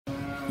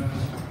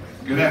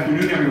Good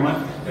afternoon,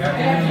 everyone. Good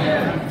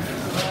afternoon.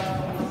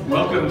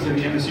 Welcome to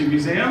the MSU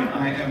Museum.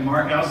 I am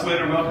Mark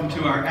Auslander. Welcome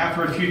to our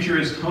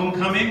Afrofuturist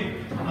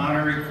homecoming,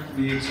 honoring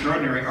the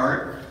extraordinary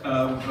art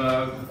of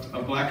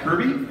Black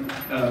Kirby,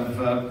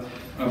 of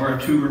our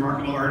two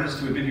remarkable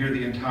artists who have been here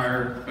the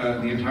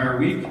entire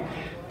week.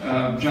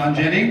 John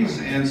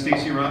Jennings and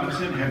Stacey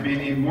Robinson have been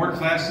in more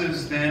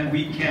classes than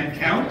we can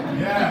count.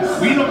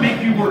 Yes. We don't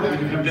make you work when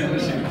you come to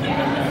MSU.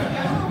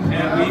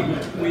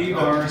 And we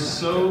are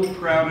so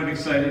proud and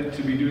excited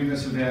to be doing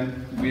this event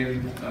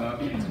with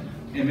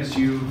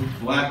MSU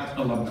Black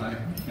alumni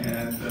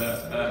and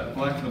the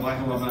Black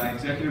Alumni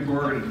Executive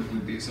Board and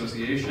with the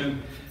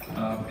association.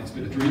 It's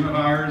been a dream of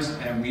ours,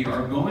 and we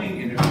are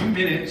going in a few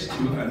minutes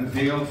to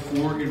unveil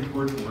 4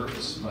 important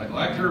works by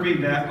Black Kirby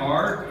that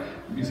are,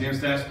 the museum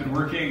staff's been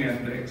working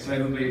and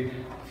excitedly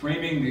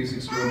framing these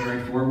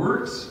extraordinary 4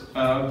 works.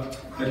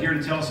 But here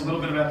to tell us a little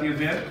bit about the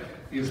event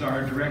is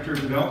our Director of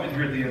Development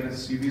here at the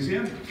MSU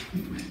Museum,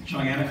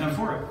 Cheyenne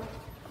Kanfora.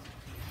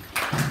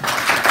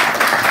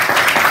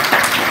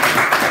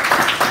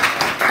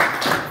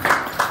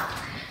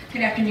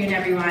 Good afternoon,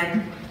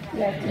 everyone.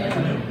 Good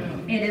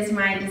afternoon. It is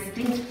my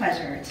distinct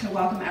pleasure to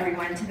welcome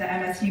everyone to the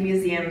MSU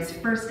Museum's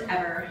first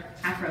ever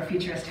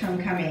Afrofuturist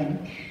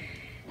homecoming.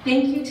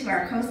 Thank you to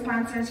our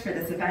co-sponsors for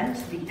this event,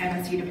 the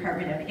MSU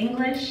Department of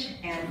English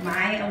and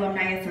my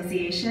alumni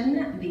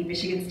association, the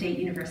Michigan State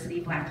University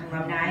Black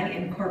Alumni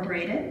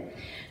Incorporated,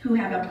 who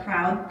have a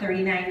proud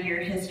 39-year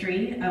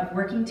history of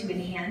working to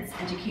enhance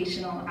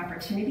educational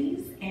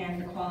opportunities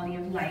and the quality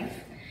of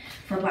life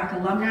for Black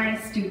alumni,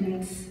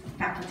 students,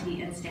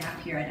 faculty, and staff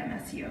here at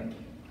MSU.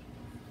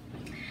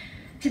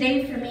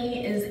 Today for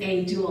me is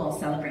a dual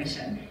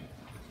celebration.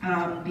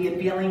 The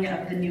unveiling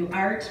of the new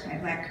art by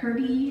Black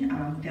Kirby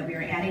that we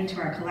are adding to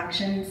our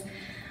collections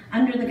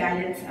under the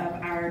guidance of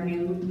our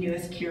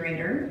newest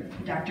curator,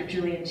 Dr.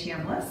 Julian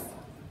Chambliss,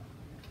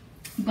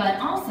 but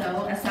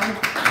also a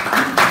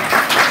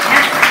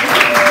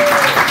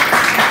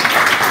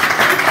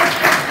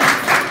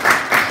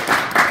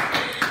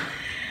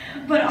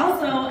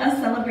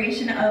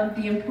celebration of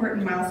the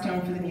important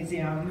milestone for the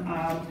museum,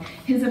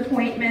 his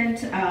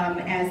appointment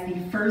as the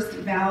first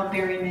Val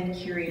Berryman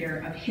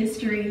Curator of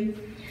History.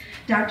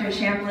 Dr.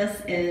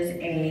 Chambliss is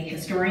a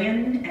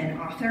historian, an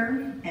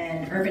author,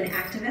 an urban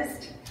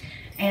activist,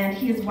 and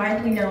he is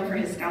widely known for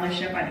his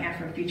scholarship on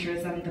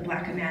Afrofuturism, the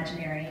Black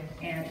imaginary,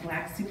 and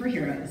Black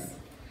superheroes.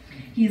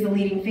 He is a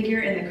leading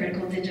figure in the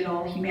critical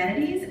digital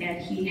humanities,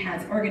 and he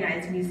has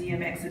organized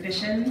museum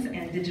exhibitions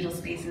and digital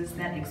spaces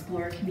that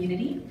explore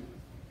community,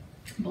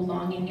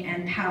 belonging,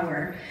 and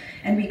power,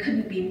 and we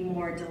couldn't be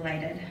more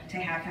delighted to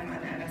have him on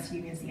the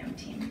MSU Museum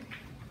team.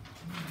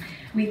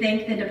 We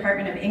thank the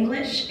Department of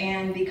English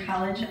and the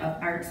College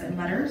of Arts and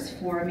Letters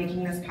for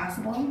making this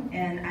possible,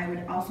 and I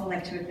would also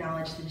like to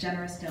acknowledge the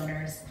generous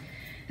donors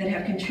that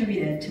have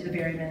contributed to the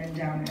Berryman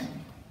Endowment.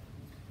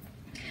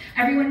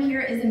 Everyone here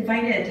is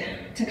invited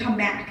to come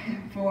back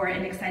for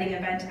an exciting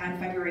event on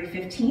February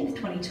 15th,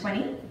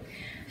 2020,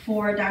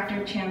 for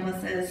Dr.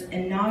 Chambliss's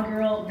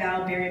inaugural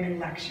Val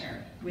Berryman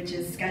Lecture, which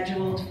is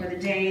scheduled for the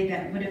day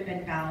that would have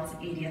been Val's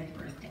 80th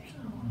birthday.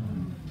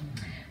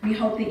 We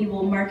hope that you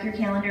will mark your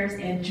calendars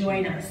and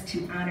join us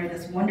to honor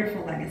this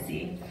wonderful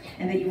legacy,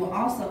 and that you will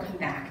also come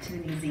back to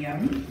the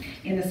museum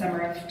in the summer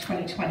of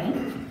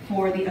 2020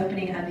 for the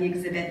opening of the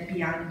exhibit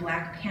Beyond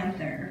Black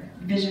Panther,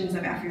 Visions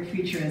of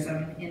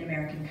Afrofuturism in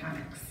American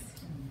Comics.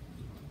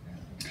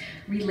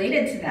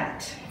 Related to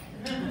that,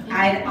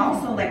 I'd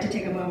also like to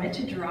take a moment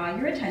to draw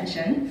your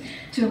attention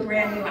to a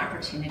brand new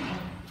opportunity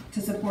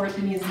to support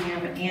the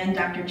museum and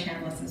Dr.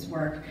 Chambliss's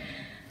work,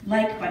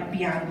 like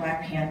Beyond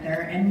Black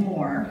Panther and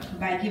more,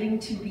 by giving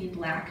to the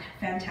Black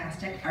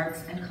Fantastic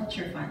Arts and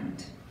Culture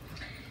Fund.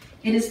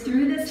 It is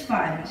through this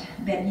fund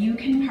that you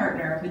can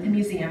partner with the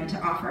museum to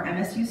offer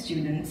MSU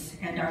students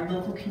and our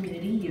local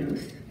community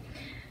youth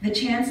the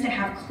chance to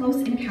have close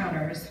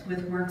encounters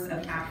with works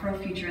of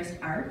Afrofuturist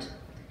art,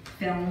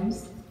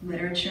 films,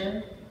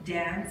 literature,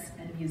 dance,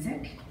 and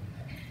music,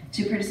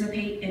 to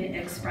participate in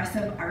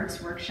expressive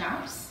arts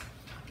workshops,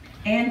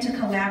 and to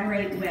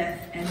collaborate with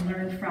and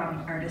learn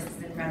from artists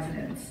in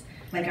residence,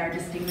 like our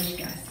distinguished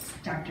guests,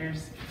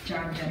 Drs.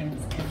 John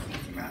Jennings and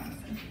Stacey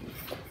Robinson.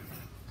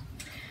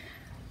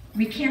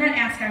 We cannot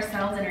ask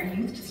ourselves and our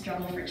youth to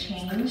struggle for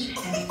change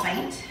and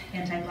fight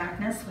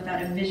anti-Blackness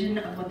without a vision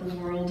of what the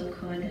world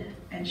could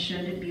and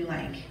should be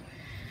like,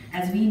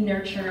 as we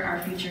nurture our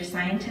future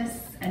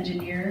scientists,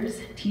 engineers,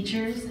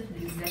 teachers,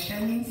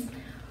 musicians,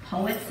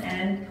 poets,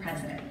 and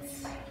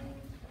presidents.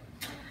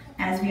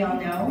 As we all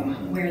know,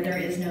 where there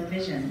is no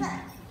vision,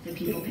 the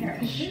people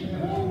perish.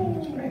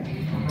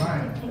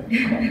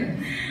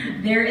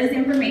 There is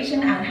information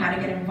on how to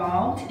get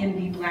involved in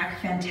the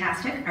Black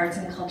Fantastic Arts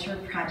and Culture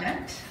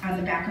Project on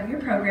the back of your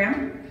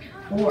program,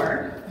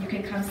 or you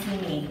can come see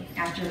me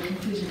after the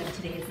conclusion of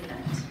today's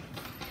event.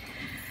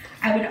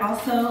 I would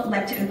also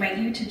like to invite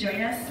you to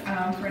join us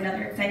for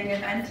another exciting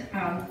event,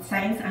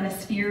 Science on a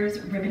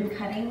Sphere's ribbon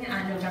cutting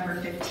on November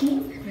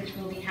 15th, which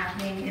will be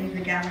happening in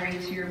the gallery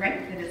to your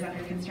right that is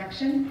under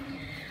construction.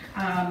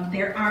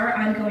 There are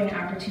ongoing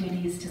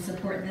opportunities to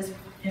support this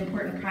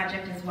important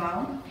project as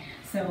well.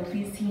 So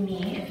please see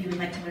me if you would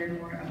like to learn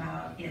more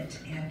about it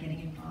and getting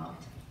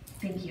involved.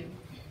 Thank you.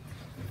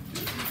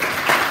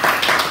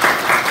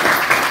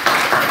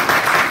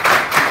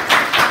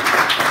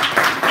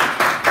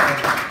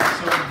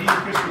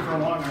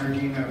 Our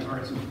Dean of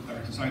Arts and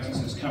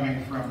Sciences is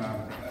coming from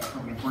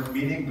an important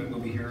meeting, but will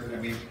be here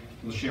and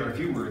will share a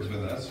few words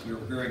with us. We're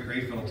very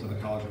grateful to the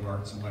College of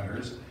Arts and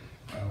Letters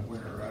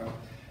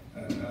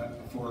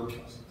for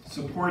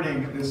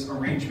supporting this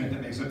arrangement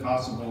that makes it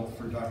possible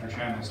for Dr.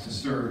 Chambliss to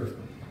serve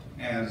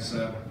as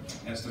the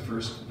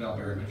first Val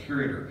Berryman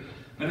Curator.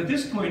 But at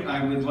this point,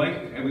 we would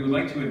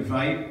like to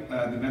invite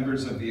the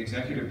members of the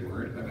Executive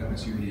Board of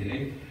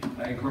MSU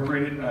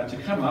Incorporated to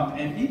come up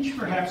and each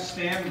perhaps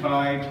stand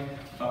by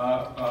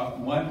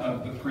one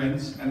of the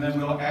prints, and then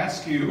we'll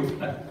ask you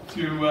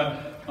to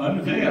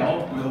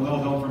unveil, with a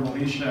little help from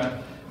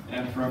Alicia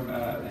and from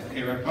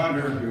Eric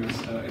Ponder, who's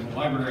in the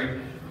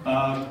library,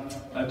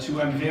 to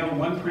unveil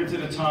one print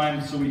at a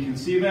time so we can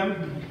see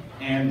them,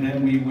 and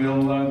then we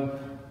will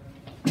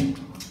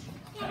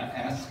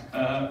ask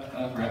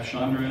perhaps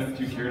Chandra if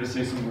you care to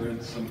say some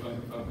words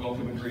of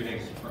welcome and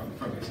greeting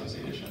from the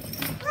association.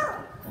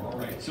 All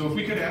right, so if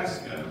we could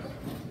ask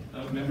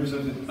members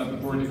of the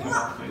board to come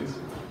up, please.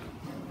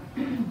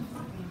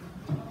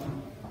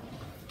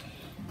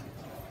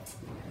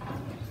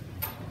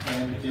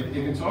 And if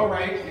it's all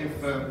right,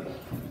 if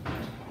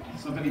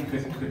somebody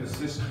could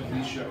assist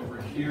Alicia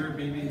over here,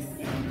 maybe.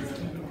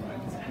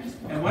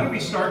 And why don't we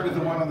start with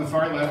the one on the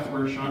far left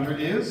where Chandra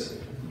is,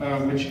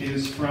 which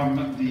is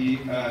from the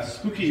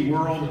Spooky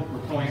World.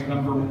 We're calling it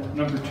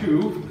number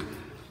 2.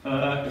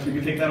 If we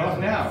could take that off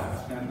now,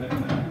 and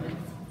then.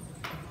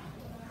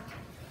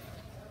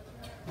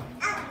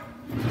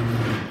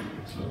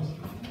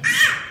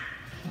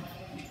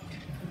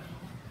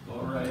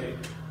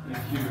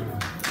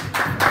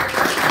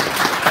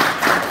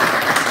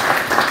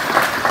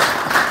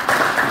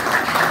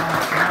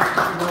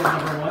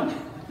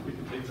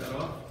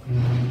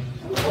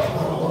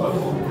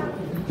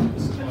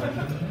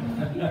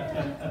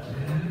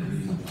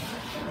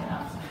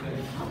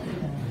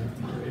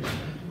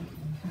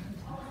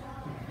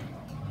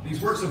 These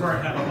works of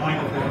art have a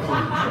line of them.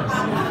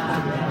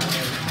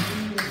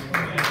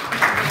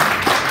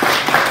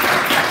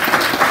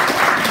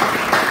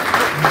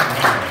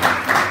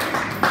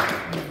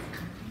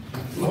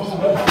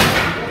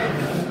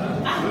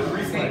 Good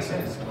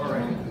reflexes. All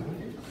right.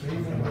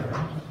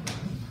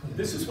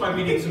 This is why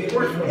we need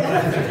support from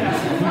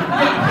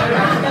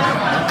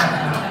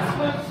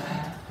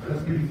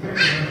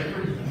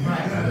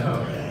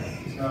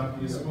It's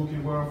not the spooky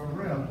world for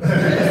real.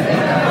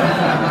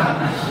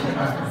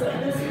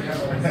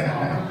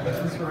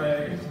 That's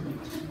right.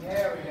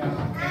 There we go.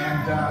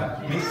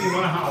 And makes me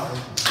want to holler.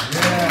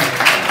 Yeah.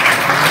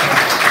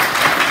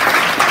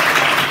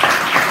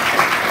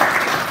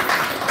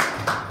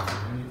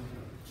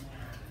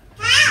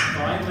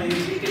 Finally,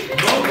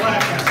 go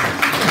Black.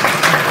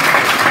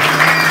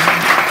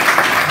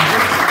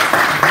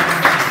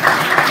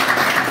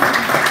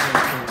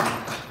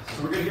 So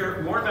we're going to hear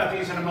more about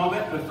these in a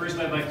moment, but first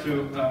I'd like to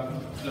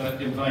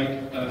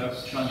invite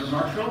Chandra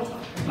Marshall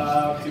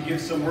to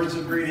give some words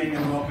of greeting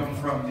and welcome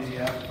from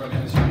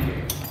MSU.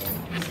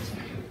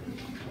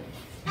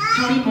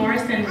 Toni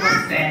Morrison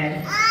once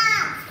said,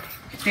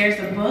 "There's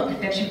a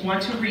book that you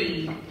want to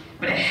read,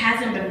 but it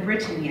hasn't been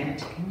written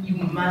yet. You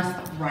must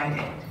write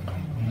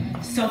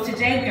it." So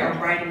today we are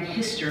writing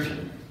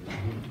history.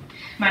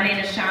 My name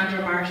is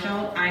Chandra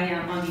Marshall. I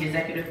am on the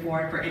executive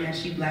board for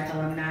MSU Black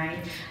Alumni.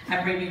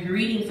 I bring you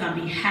greetings on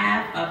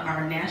behalf of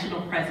our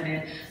national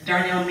president,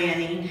 Darnell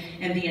Manning,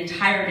 and the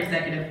entire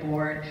executive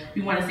board.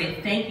 We want to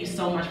say thank you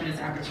so much for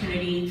this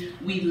opportunity.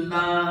 We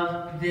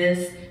love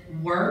this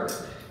work.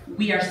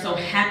 We are so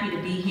happy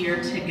to be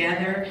here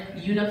together,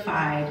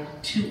 unified,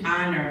 to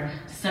honor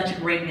such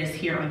greatness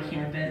here on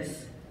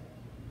campus.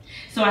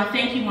 So I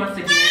thank you once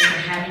again for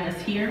having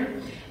us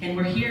here, and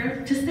we're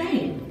here to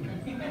stay.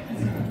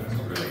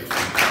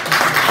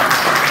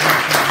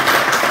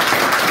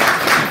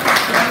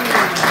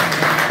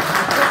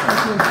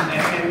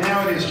 And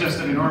now it is just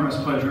an enormous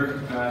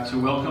pleasure to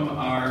welcome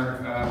our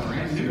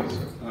brand new,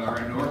 our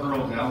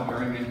inaugural Val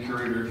Berryman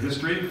Curator of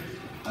History,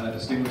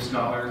 distinguished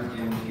scholar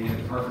in the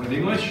Department of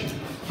English,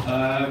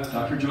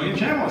 Dr. Julian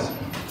Chambliss.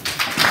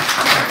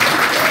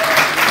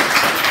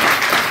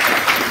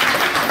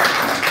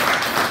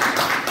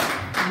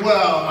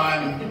 Well,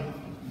 I'm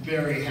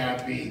very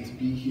happy to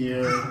be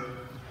here.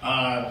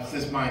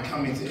 Since my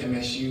coming to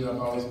MSU, I've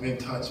always been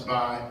touched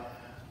by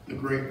the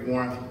great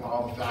warmth of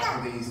all the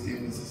faculty,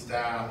 students, and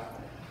staff.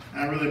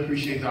 And I really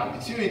appreciate the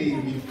opportunity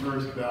to be the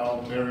first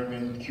Val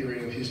Berryman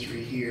Curator of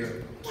History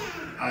here.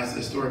 As a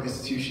historic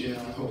institution,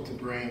 I hope to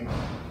bring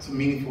some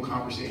meaningful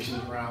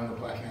conversations around the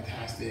Black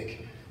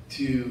Fantastic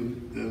to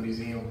the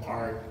Museum of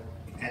Art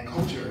and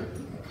Culture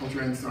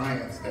and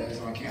Science that is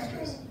on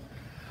campus.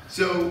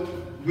 So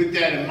with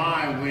that in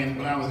mind,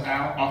 when I was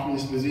offered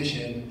this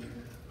position,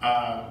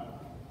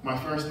 my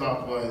first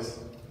thought was,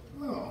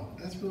 oh,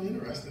 that's really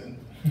interesting.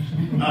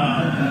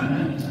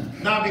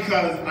 Not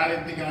because I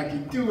didn't think I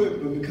could do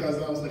it, but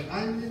because I was like,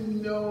 I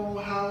didn't know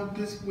how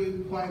this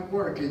would quite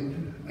work.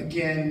 And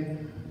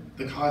again,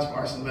 the College of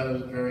Arts and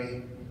Letters was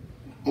very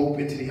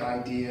open to the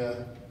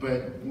idea,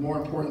 but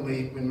more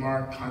importantly, when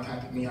Mark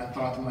contacted me, I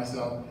thought to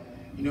myself,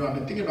 you know, I've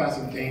been thinking about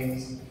some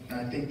things, and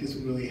I think this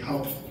would really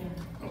help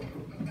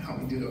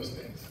me do those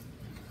things.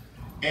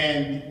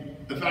 And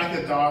the fact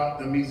that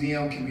the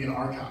museum can be an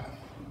archive,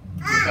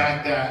 the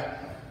fact that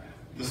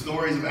the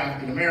stories of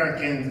African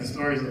Americans, the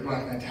stories of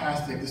Black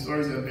Fantastic, the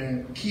stories that have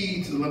been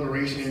key to the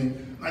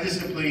liberation, not just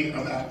simply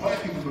of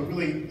Black people, but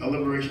really a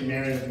liberation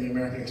narrative in the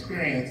American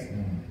experience,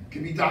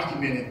 can be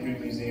documented through the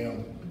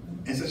museum.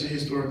 In such a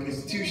historic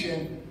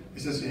institution,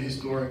 in such a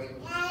historic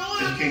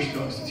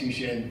educational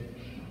institution,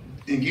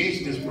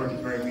 engaged in this work is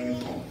very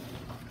meaningful.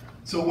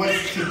 So what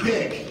to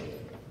pick?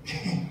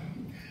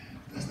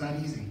 That's not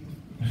easy.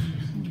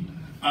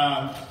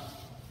 I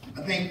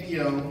think, you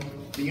know,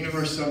 the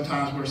universe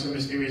sometimes works in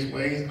mysterious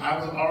ways. I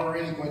was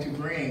already going to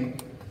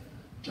bring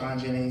John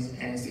Jennings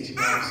and Stacey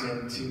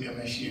Robinson to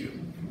MSU.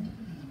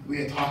 We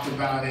had talked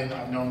about it.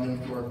 I've known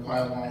them for quite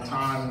a long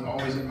time and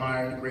always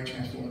admired the great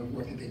transformative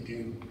work that they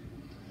do.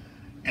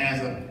 As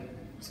a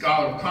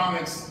scholar of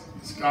comics,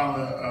 a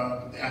scholar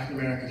of the African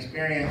American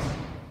experience,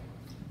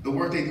 the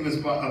work they do as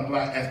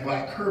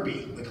Black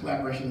Kirby, the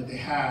collaboration that they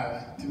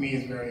have, to me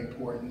is very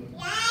important.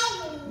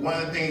 One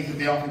of the things that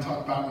they often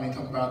talk about when they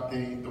talk about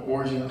the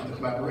origin of the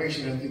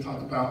collaboration is they talk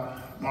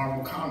about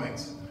Marvel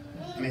Comics,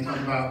 and they talk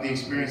about the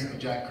experience of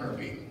Jack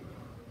Kirby,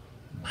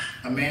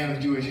 a man of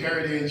Jewish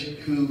heritage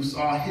who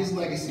saw his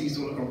legacy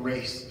sort of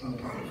erased from the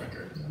public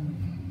record.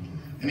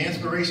 And the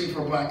inspiration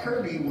for Black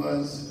Kirby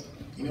was,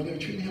 you know, they were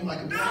treating him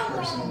like a Black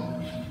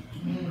person.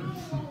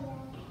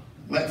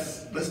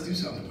 Let's do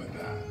something with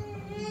that.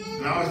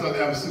 And I always thought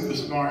that was super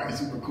smart and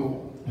super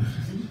cool.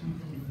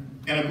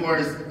 And of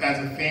course, as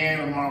a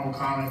fan of Marvel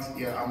Comics,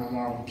 yeah, I'm a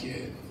Marvel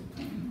kid.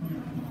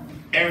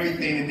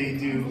 Everything that they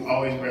do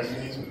always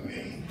resonates with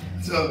me.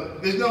 So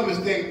there's no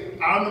mistake.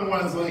 I'm the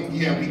one that's like,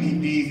 yeah, we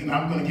need these, and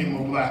I'm going to get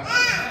more Black.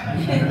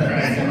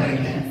 Right?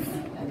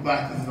 Like,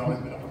 Black has always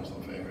been a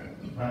personal favorite.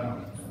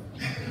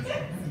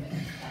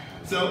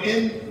 So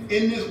in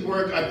this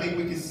work, I think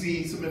we can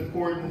see some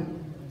important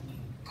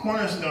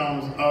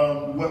cornerstones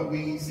of what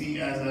we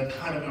see as a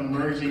kind of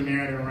emerging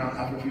narrative around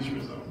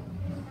Afrofuturism.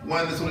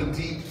 One, the sort of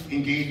deep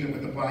engagement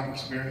with the Black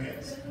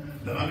experience,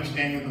 the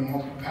understanding of the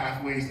multiple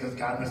pathways that's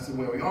gotten us to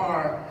where we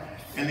are,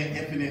 and the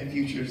infinite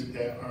futures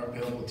that are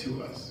available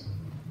to us.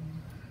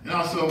 And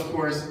also, of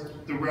course,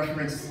 the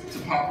reference to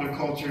popular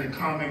culture and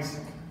comics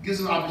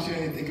gives us an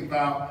opportunity to think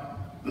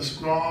about the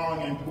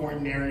strong and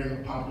important narrative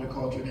of popular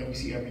culture that we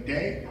see every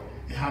day,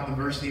 and how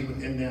diversity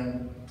within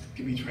them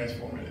can be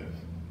transformative,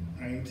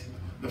 right?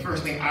 The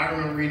first thing I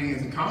remember reading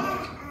as a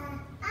comic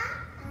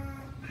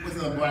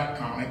wasn't a Black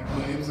comic,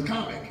 but it was a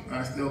comic. And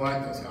I still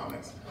like those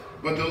comics.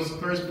 But those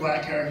first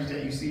Black characters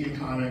that you see in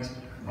comics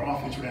are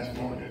often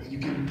transformative. You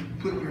can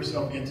put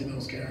yourself into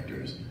those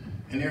characters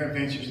and their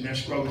adventures and their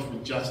struggles for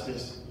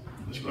justice,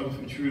 their struggle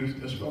for truth,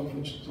 their struggle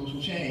for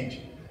social change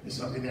is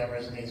something that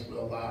resonates with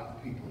a lot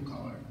of people of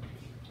color.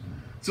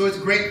 So it's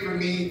great for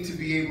me to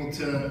be able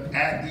to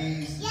add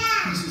these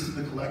pieces to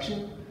the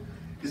collection.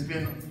 It's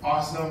been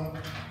awesome,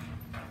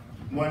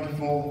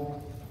 wonderful.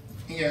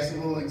 Yes, a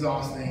little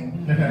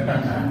exhausting to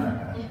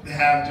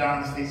have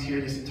John and Stacey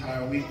here this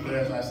entire week, but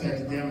as I said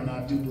to them, and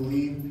I do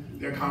believe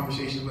their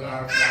conversations with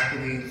our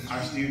faculty,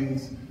 our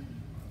students,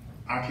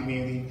 our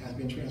community has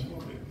been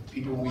transformative.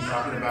 People will be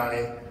talking about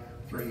it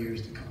for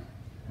years to come.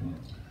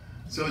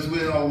 So it's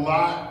with a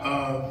lot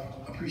of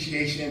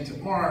appreciation to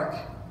Mark,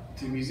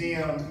 to the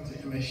museum, to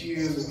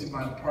MSU, to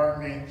my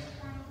department,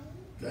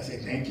 that I say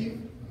thank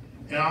you.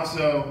 And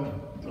also,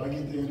 do I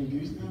get to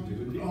introduce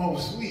them? Oh,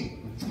 sweet.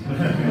 But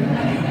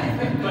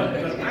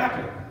wrap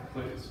it,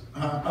 please.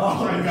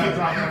 Sorry,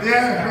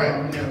 yeah,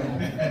 right.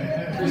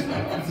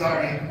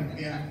 Sorry.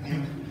 Yeah.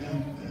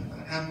 I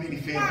have many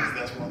families,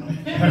 that's one of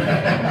them.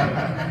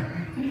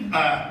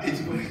 It's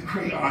a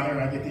great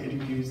honor I get to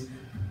introduce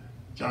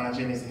John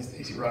Jennings and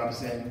Stacey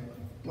Robinson.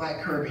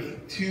 Black Kirby,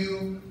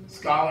 two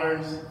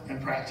scholars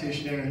and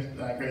practitioners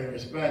that I greatly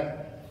respect,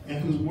 and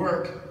whose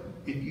work,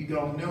 if you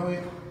don't know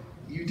it,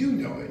 you do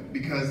know it,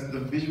 because the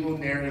visual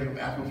narrative of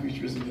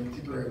Afrofuturism in the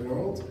contemporary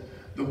world,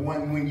 the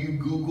one when you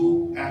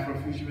Google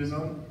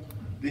Afrofuturism,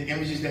 the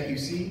images that you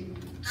see,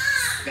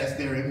 that's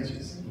their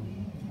images.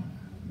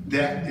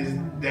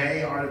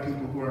 They are the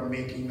people who are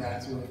making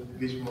that sort of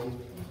visual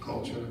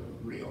culture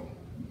real.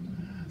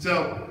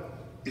 So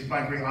it's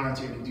my great honor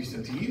to introduce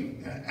them to you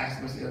and ask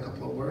them to say a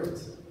couple of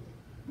words.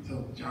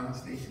 So John and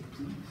Stacey,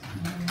 please.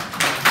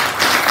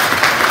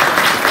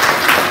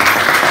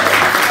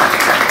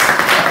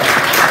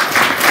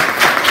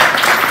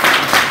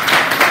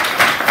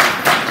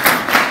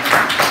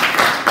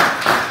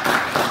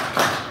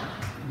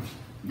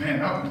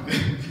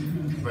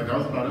 That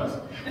was about us.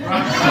 I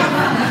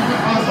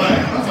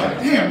was like,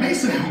 damn, they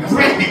sound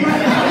great.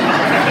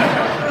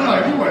 I'm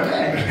like, who are they?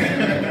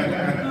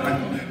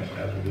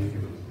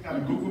 Gotta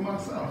Google myself.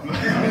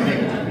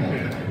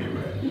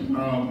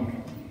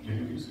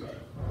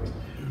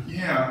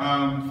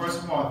 Yeah,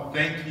 first of all,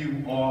 thank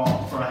you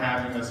all for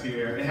having us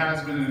here. It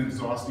has been an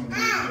exhausting week,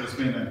 but it's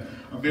been a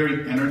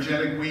very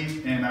energetic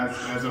week, and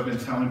as I've been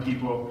telling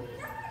people,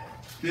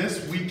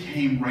 this week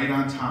came right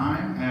on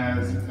time,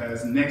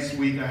 as next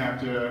week I have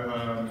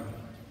to,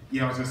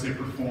 I was gonna say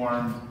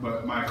perform,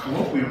 but my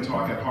colloquium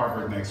talk at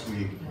Harvard next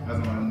week as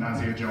a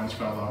Nazir Jones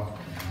Fellow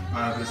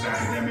this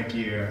academic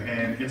year.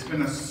 And it's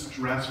been a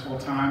stressful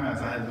time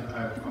as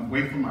I'm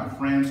away from my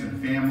friends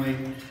and family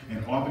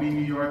in Albany,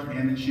 New York,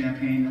 and in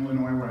Champaign,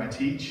 Illinois, where I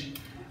teach.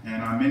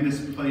 And I'm in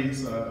this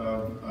place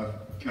of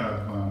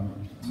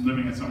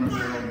living in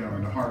Somerville,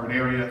 in the Harvard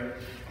area,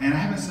 and I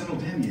haven't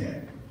settled in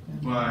yet.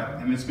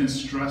 And it's been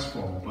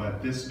stressful,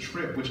 but this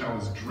trip, which I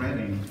was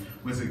dreading,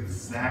 was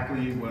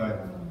exactly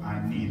what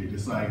I needed.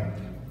 It's like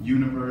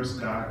universe,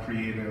 God,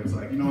 creator. It's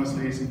like, you know what,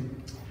 Stacey?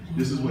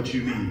 This is what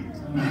you need,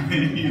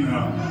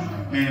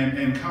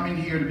 And coming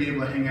here to be able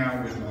to hang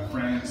out with my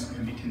friends,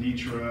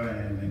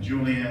 Kenitra and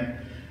Julian,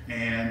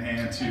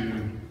 and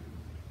to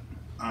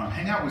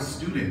hang out with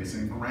students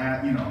and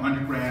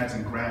undergrads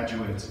and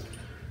graduates,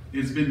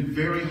 it's been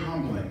very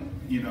humbling.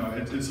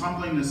 It's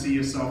humbling to see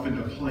yourself in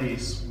a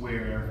place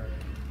where,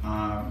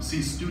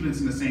 see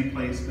students in the same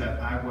place that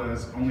I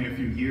was only a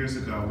few years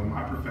ago when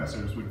my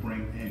professors would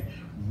bring in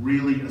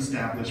really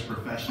established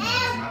professionals,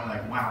 and I'm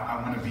like, wow, I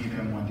want to be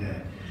them one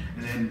day.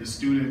 And then the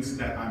students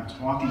that I'm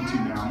talking to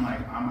now, I'm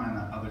like, I'm on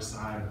the other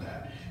side of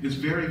that. It's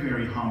very,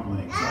 very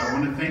humbling. So I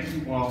want to thank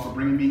you all for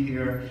bringing me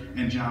here.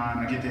 And John,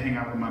 I get to hang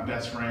out with my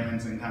best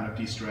friends and kind of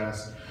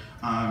de-stress.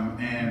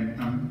 And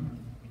I'm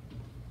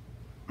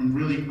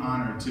really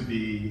honored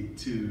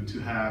to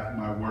have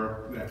my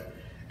work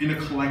in a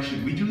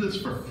collection. We do this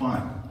for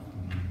fun.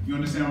 You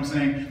understand what I'm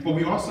saying? But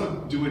we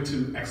also do it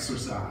to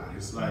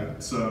exercise,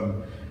 like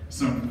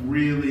some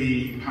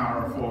really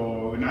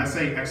powerful, and I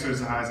say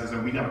exercise as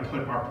in we got to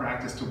put our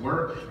practice to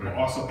work, but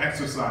also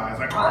exercise,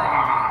 like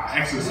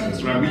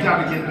exercise, right? We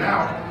got to get it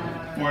out,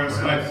 or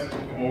it's like,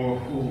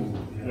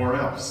 or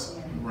else,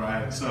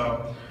 right?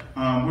 So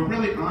we're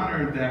really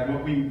honored that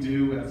what we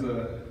do as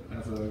a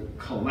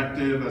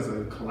collective, as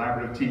a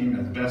collaborative team,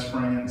 as best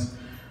friends,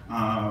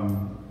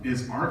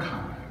 is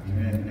archived,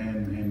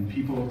 and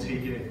people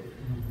take it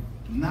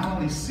not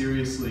only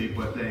seriously,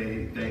 but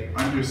they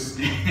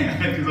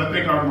understand, because I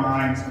think our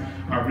minds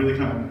are really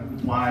kind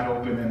of wide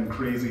open and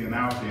crazy and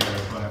out there,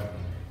 but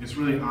it's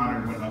really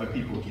honored when other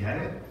people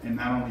get it, and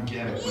not only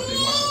get it, but they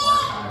want to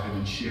archive it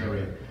and share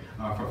it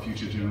for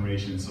future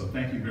generations. So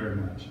thank you very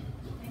much.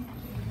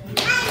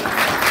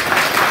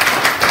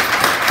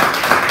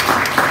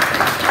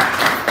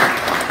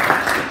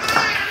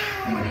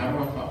 I'm like, how do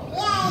I follow?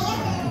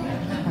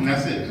 And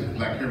that's it,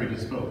 Black Kirby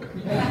just spoke.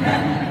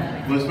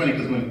 Well, it's funny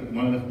because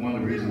one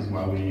of the reasons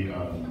why we,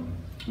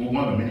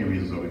 one of the many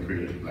reasons why we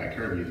created Black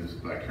Kirby is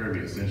Black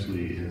Kirby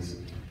essentially is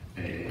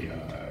a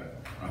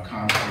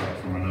construct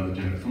from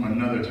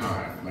another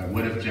time. Like,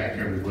 what if Jack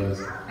Kirby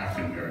was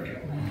African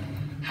American?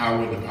 How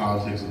would the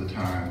politics of the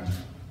time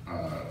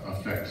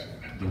affect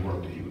the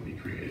work that he would be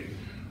creating?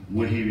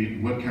 What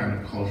kind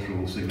of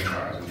cultural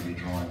signifiers would he be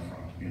drawing from?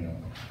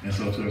 And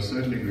so to a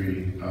certain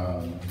degree,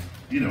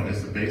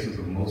 it's the basis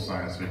of most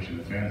science fiction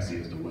and fantasy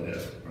is the what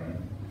if, right?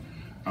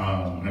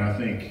 And I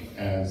think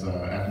as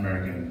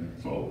African-American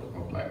folk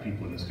or Black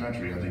people in this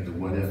country, I think the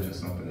what if is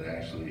something that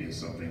actually is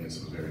something that's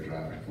a very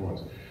driving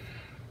force.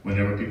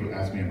 Whenever people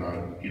ask me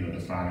about,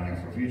 defining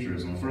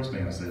Afrofuturism, the first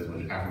thing I say is, well,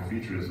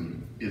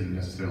 Afrofuturism isn't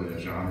necessarily a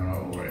genre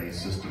or a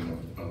system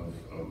of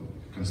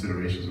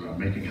considerations around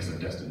making it a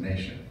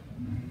destination.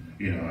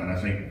 And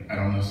I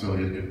don't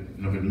necessarily,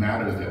 if it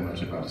matters that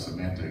much about the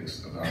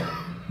semantics, about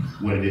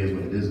what it is,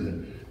 what it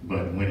isn't,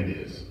 but when it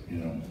is,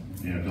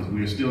 because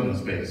we're still in a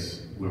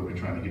space where we're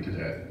trying to get to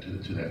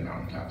that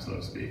mountaintop, so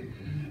to speak.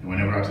 And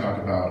whenever I talk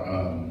about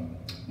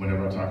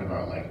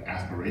like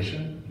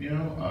aspiration,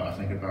 I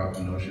think about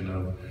the notion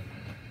of,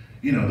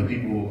 the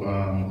people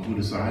who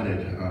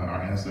decided,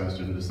 our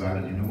ancestors who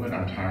decided, you know what,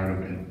 I'm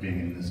tired of being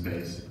in this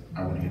space.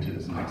 I want to get to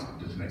this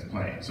next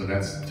plane. So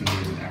that's, to me,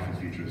 is an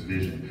Afrofuturist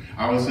vision.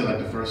 I always say, like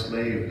the first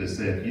slave that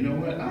said, you know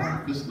what,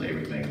 this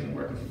slavery thing isn't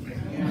working for me.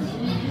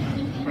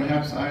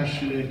 Perhaps I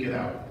should get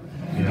out.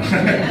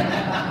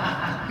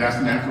 That's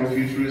an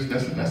Afrofuturist.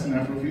 That's an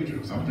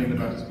Afrofuturist. I'm thinking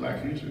about this Black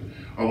future.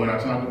 Or when I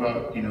talk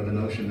about, the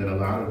notion that a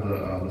lot of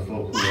the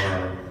folk who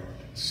are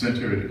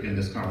centered in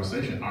this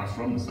conversation are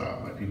from the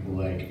South, like people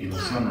like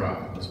Sun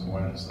Ra was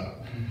born in the South.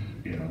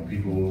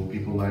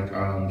 People like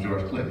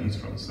George Clinton, he's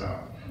from the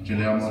South.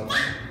 Janelle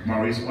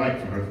Maurice White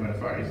from Earth, Wind &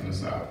 Fire, he's in the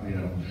South.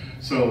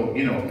 So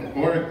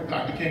or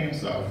Dr. King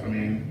himself. I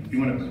mean, if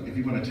you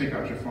want to take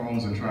out your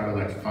phones and try to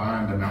like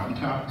find the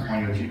mountaintop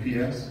on your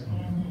GPS,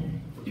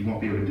 you won't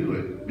be able to do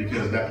it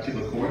because that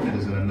particular coordinate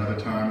is in another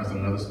time, it's in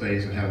another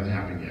space, it hasn't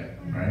happened yet,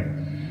 right?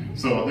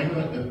 So I think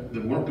that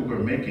the work that we're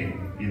making,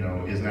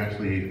 is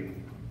actually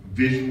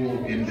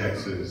visual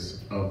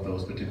indexes of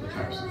those particular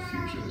types of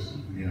futures,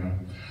 you know.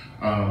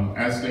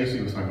 As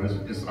Stacey was talking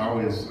about, it's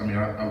always, I mean,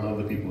 I love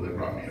the people that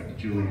brought me up,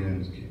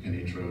 Julian,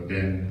 Kenitra,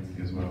 Ben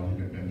as well,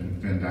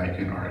 and Ben Dyke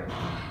and Art.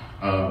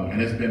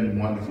 And it's been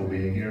wonderful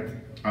being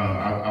here.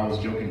 I was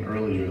joking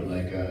earlier,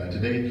 like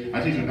today,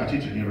 I teach at the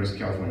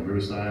University of California,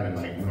 Riverside, and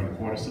like we're on a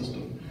quarter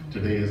system.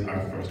 Today is our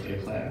first day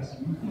of class.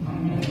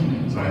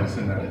 So I had to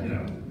send out, you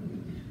know,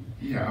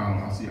 yeah,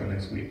 I'll see y'all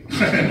next week.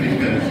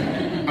 Because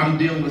I'm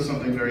dealing with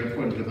something very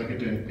important, because I get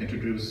to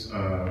introduce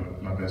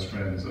my best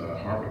friend's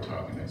Harvard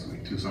talk next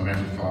week too. So I'm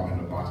actually following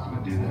to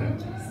Boston to do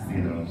that,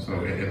 you know,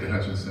 so at the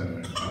Hutchins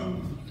Center.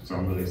 So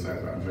I'm really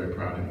excited about it. I'm very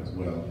proud of him as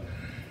well.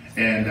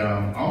 And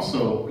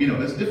also, you know,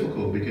 it's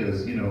difficult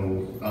because, you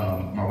know,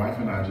 my wife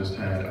and I just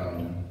had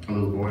a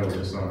little boy over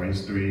the summer.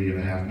 He's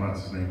 3.5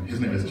 months. His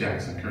name is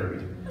Jackson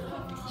Kirby.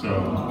 So,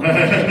 not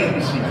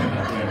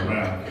playing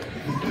around.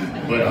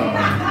 But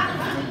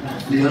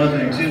the other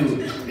thing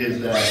too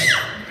is that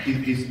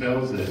he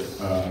spells it,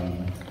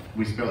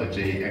 we spell it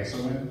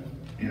J-excellent,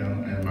 you know,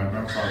 and my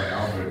grandfather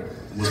Albert,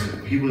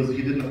 he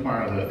didn't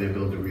acquire the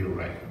ability to read or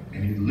write,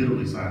 and he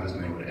literally signed his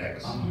name with an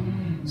X.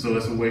 So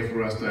it's a way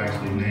for us to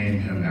actually name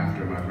him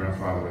after my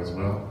grandfather as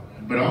well.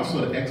 But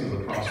also the X is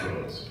a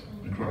crossroads,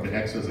 the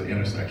X is an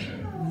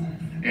intersection.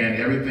 And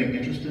everything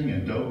interesting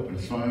and dope and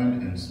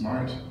fun and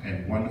smart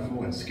and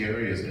wonderful and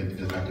scary is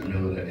at the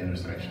middle of that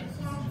intersection.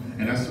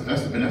 And that's the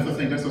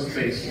thing, that's a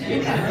space.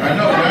 I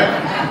know, right?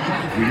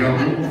 We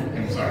don't,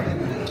 I'm sorry.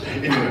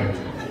 Anyway,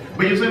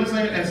 but you see what I'm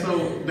saying? And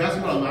so that's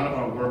where a lot of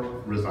our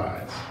work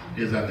resides,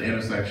 is at the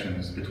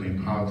intersections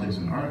between politics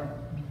and art,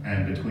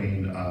 and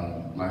between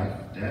life,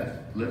 death,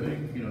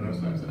 living, you know,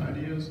 those types of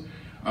ideas.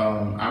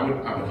 I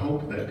would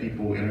hope that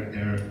people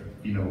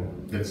you know,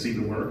 that see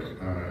the work,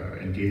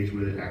 engage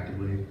with it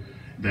actively,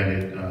 that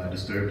it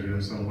disturbs you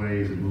in some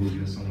ways, it moves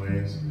you in some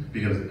ways,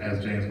 because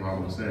as James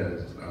Baldwin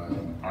says,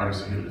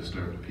 artists are here to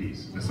disturb the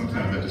peace. And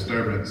sometimes that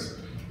disturbance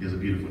is a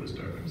beautiful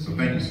disturbance. So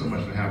thank you so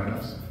much for having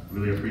us.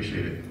 Really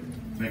appreciate it.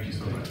 Thank you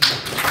so much.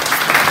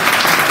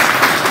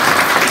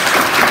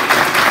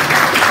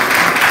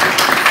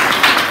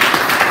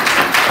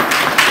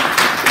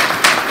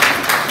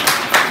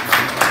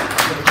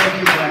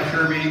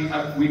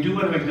 We do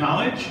want to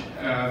acknowledge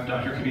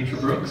Dr. Kenitra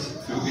Brooks,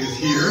 who is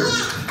here.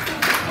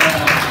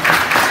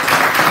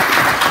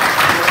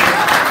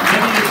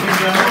 Many of you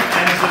know,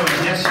 as of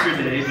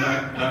yesterday,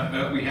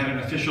 we had an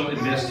official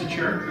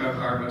investiture of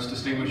our most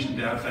distinguished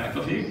endowed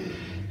faculty,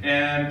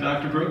 and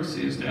Dr. Brooks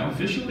is now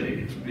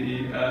officially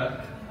the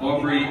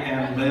Aubrey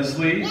and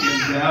Leslie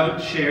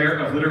Endowed Chair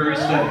of Literary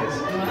Studies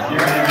here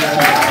at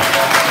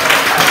MSU.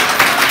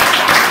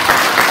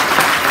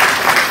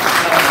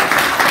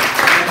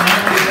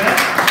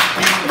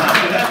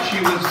 She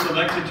was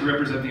selected to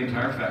represent the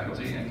entire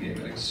faculty and gave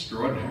an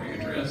extraordinary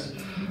address,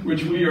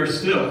 which we are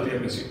still at the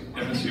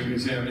MSU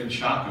Museum in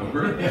shock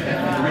over,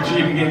 which she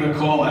even gave a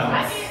call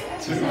out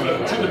to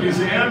the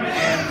museum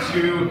and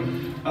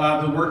to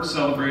the work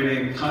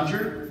celebrating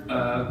Conjure,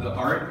 the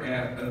art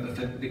and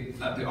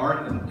the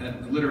art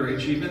and literary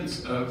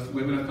achievements of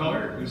women of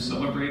color who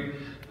celebrate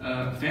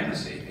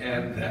fantasy,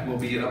 and that will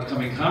be an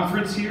upcoming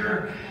conference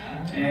here.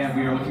 And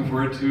we are looking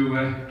forward to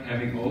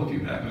having all of you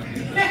back on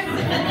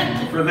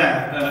campus for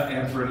that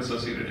and for an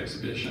associated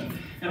exhibition.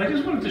 And I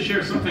just wanted to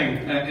share something,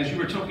 as you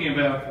were talking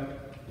about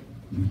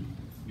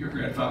your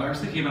grandfather, I was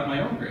thinking about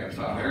my own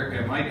grandfather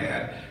and my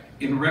dad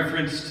in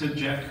reference to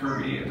Jack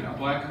Kirby and now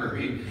Black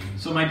Kirby.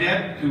 So my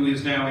dad, who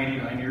is now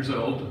 89 years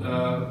old,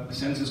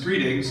 sends his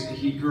greetings.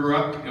 He grew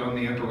up on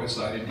the Upper West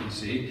Side in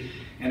DC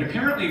and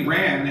apparently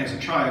ran as a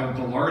child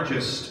the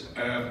largest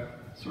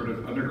sort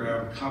of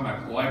underground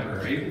comic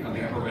library on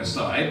the Upper West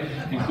Side,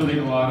 including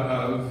a lot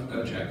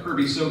of Jack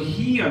Kirby. So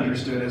he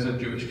understood, as a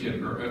Jewish kid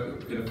in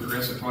a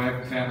progressive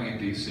family in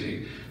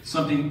DC,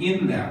 something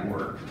in that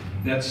work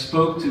that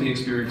spoke to the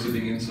experience of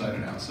being inside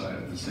and outside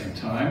at the same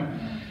time.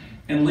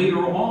 And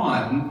later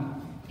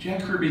on,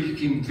 Jack Kirby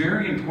became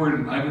very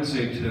important, I would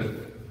say,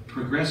 to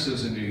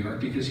progressives in New York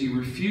because he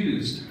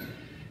refused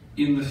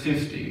in the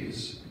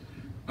 50s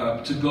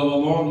to go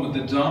along with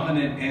the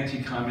dominant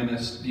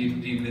anti-communist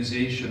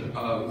demonization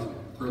of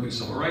early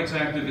civil rights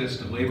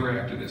activists and labor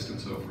activists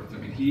and so forth. I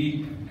mean,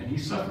 he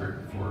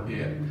suffered for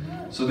it.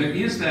 So there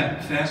is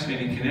that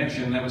fascinating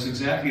connection. That was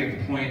exactly at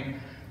the point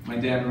my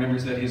dad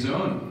remembers that his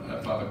own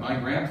father, my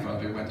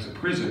grandfather, went to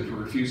prison for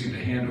refusing to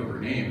hand over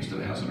names to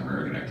the House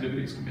Un-American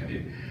Activities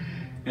Committee.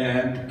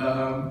 And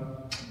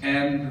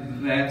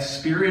that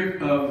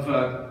spirit of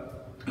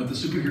the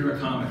superhero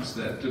comics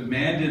that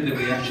demanded that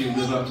we actually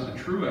live up to the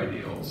true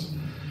ideals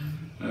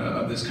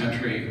of this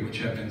country, which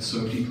have been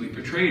so deeply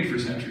portrayed for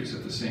centuries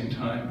at the same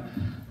time,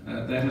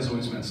 that has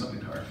always meant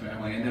something to our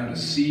family. And now to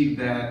see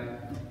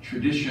that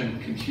tradition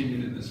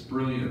continued in this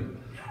brilliant,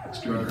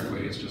 extraordinary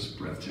way is just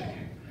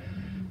breathtaking.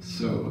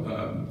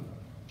 So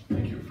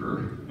thank you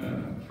for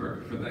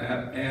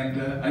that. And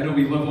I know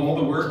we love all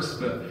the works,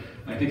 but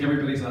I think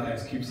everybody's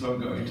eyes keep so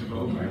going to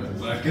both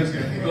because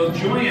both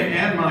Julian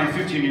and my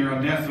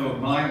 15-year-old nephew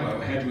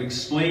Milo had to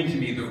explain to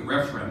me the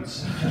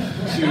reference to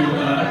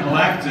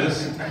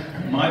Galactus.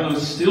 Milo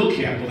still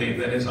can't believe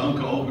that his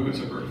uncle, who is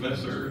a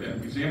professor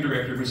and museum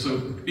director, was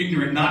so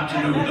ignorant not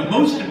to know who the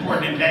most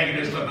important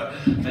antagonist of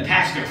the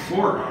Fantastic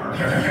Four are.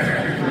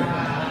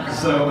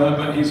 So,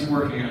 but he's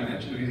working on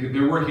it.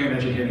 They're working on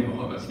educating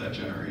all of us, that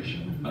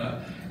generation.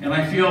 And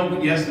I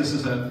feel, yes, this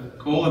is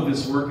all of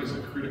this work is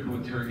a critical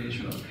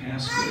interrogation of the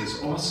past, but it's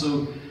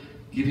also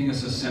giving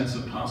us a sense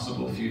of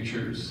possible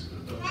futures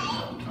of the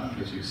mountain top,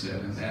 as you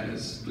said, and that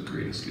is the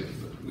greatest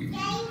gift that we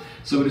need.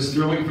 So it is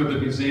thrilling for the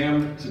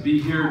museum to be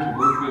here, to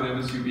work with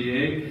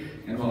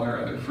MSUBA and all our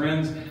other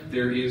friends.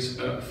 There is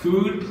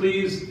food,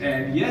 please,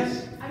 and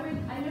yes? I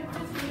know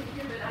Chris isn't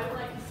here, but I would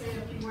like to say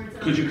a few words.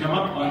 Could you come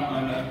up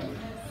on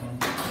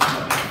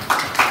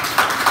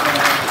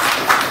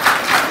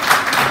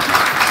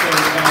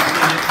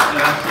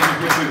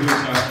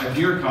who's a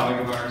dear colleague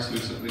of ours,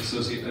 who's the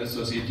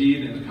associate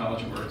dean in the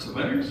College of Arts and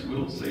Letters,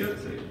 will say a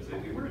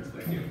few words.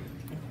 Thank you.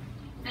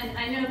 And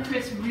I know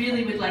Chris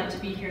really would like to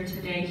be here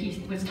today.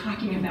 He was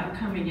talking about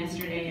coming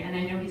yesterday, and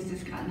I know he's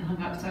just gotten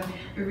hung up, so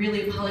I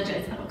really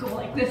apologize. I'll go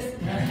like this,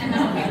 and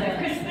I'll be like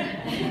Chris.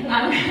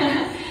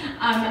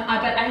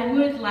 But I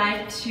would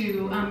like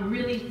to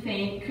really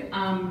thank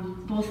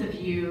both of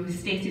you,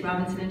 Stacey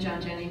Robinson and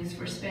John Jennings,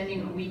 for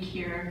spending a week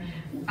here,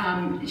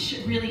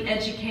 really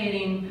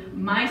educating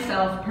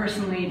myself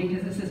personally,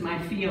 because this is my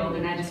field,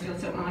 and I just feel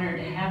so honored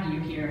to have you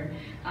here.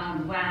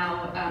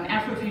 Wow,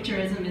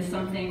 Afrofuturism is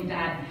something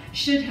that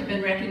should have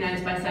been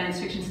recognized by science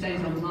fiction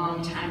studies a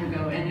long time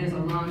ago, and is a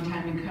long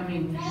time in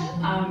coming.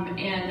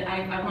 And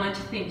I want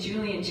to thank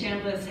Julian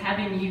Chambliss.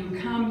 Having you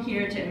come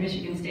here to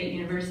Michigan State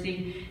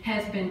University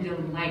has been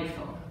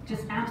delightful.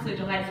 Just absolutely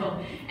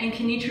delightful. And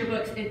Curator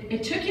Books,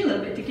 it took you a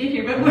little bit to get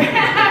here, but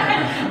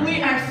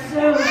we are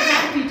so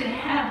happy to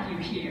have you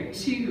here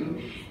too.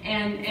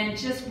 And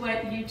just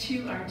what you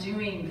two are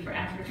doing for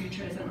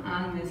Afrofuturism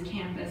on this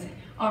campus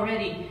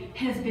already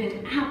has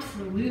been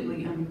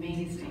absolutely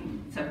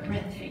amazing. So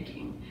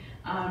breathtaking.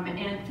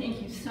 And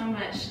thank you so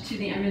much to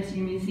the MSU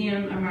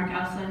Museum, Mark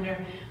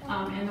Auslander,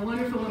 and the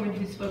wonderful woman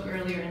who spoke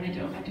earlier, and I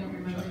don't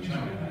remember.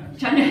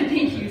 China,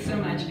 thank you so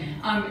much.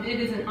 It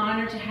is an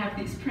honor to have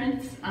these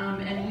prints,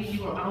 and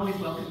you are always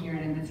welcome here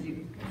at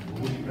MSU.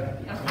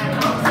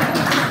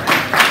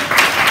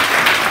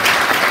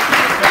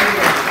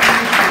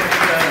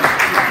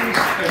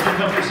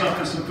 Help yourself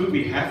to some food.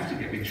 We have to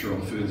make sure all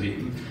the food is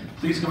eaten.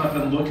 Please come up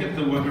and look at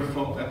the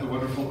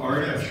wonderful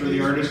art. I'm sure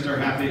the artists are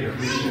happy to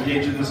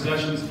engage in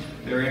discussions.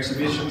 There are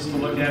exhibitions to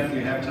look at if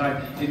you have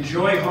time.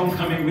 Enjoy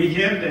homecoming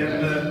weekend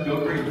and go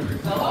great.